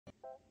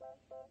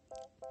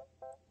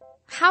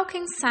How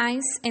can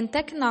science and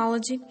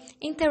technology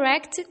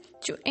interact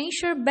to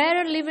ensure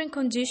better living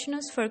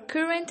conditions for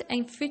current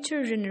and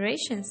future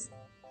generations?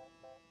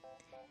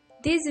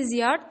 This is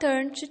your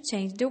turn to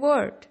change the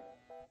world.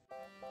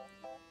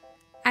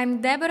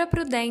 I'm Débora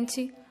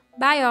Prudente,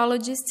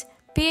 biologist,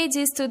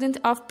 PhD student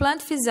of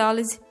plant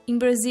physiology in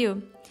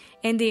Brazil,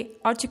 and the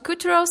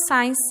Horticultural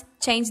Science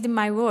changed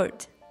my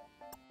world.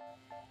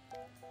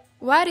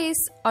 What is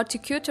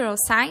Horticultural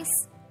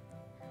Science?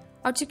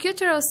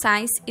 Horticultural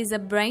science is a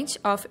branch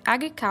of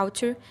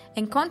agriculture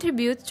and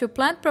contributes to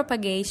plant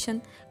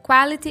propagation,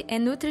 quality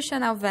and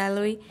nutritional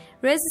value,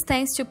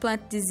 resistance to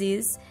plant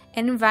disease,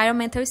 and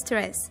environmental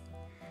stress.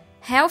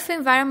 Healthy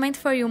environment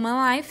for human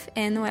life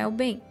and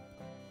well-being.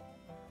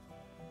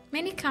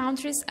 Many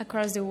countries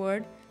across the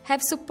world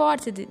have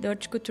supported the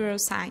horticultural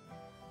science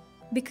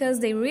because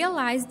they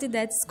realized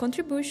that its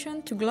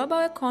contribution to global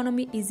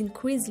economy is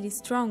increasingly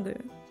stronger.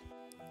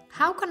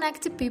 How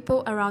connect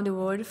people around the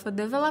world for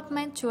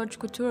development to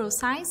horticultural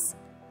science?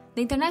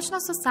 The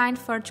International Society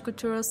for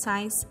Horticultural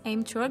Science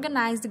aims to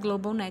organize the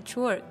global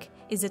network.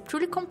 It is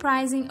truly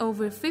comprising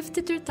over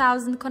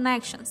 53,000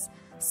 connections,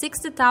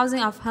 60,000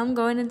 of whom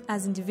going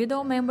as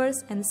individual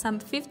members and some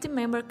 50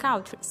 member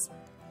countries.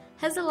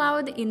 Has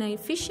allowed in an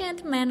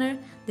efficient manner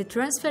the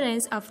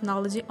transference of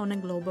knowledge on a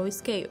global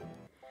scale.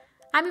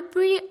 I'm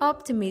pretty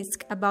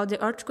optimistic about the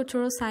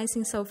horticultural science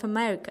in South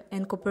America,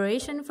 and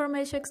cooperation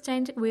information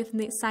exchange with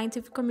the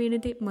scientific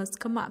community must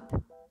come up.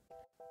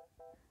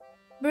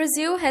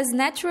 Brazil has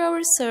natural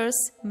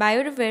resources,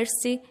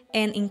 biodiversity,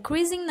 and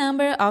increasing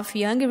number of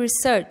young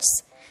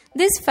researchers.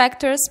 These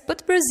factors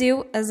put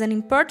Brazil as an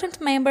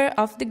important member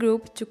of the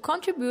group to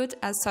contribute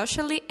as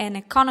socially and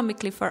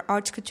economically for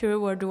horticulture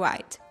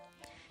worldwide.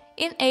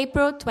 In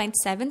April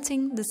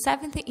 2017, the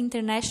 7th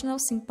International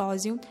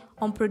Symposium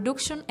on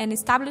Production and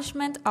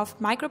Establishment of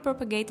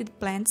Micropropagated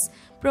Plants,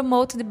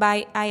 promoted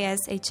by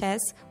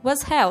ISHS,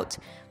 was held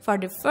for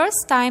the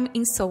first time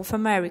in South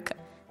America.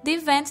 The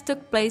event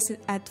took place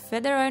at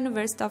Federal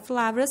University of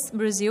Lavras,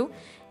 Brazil,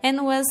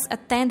 and was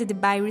attended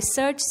by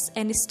researchers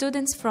and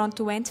students from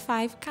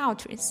 25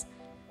 countries.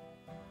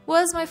 It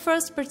was my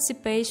first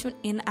participation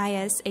in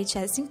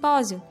ISHS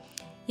Symposium,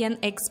 and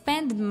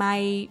expanded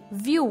my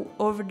view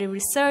over the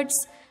research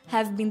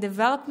have been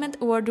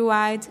developed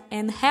worldwide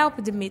and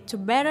helped me to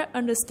better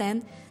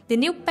understand the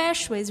new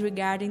pathways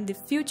regarding the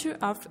future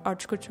of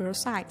horticultural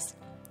science.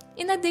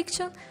 In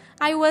addition,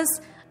 I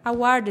was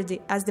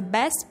awarded as the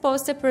best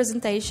poster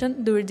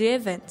presentation during the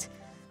event.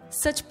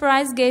 Such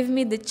prize gave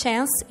me the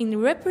chance to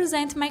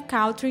represent my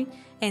country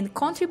and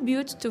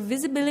contribute to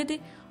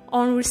visibility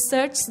on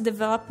research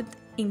developed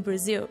in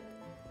Brazil.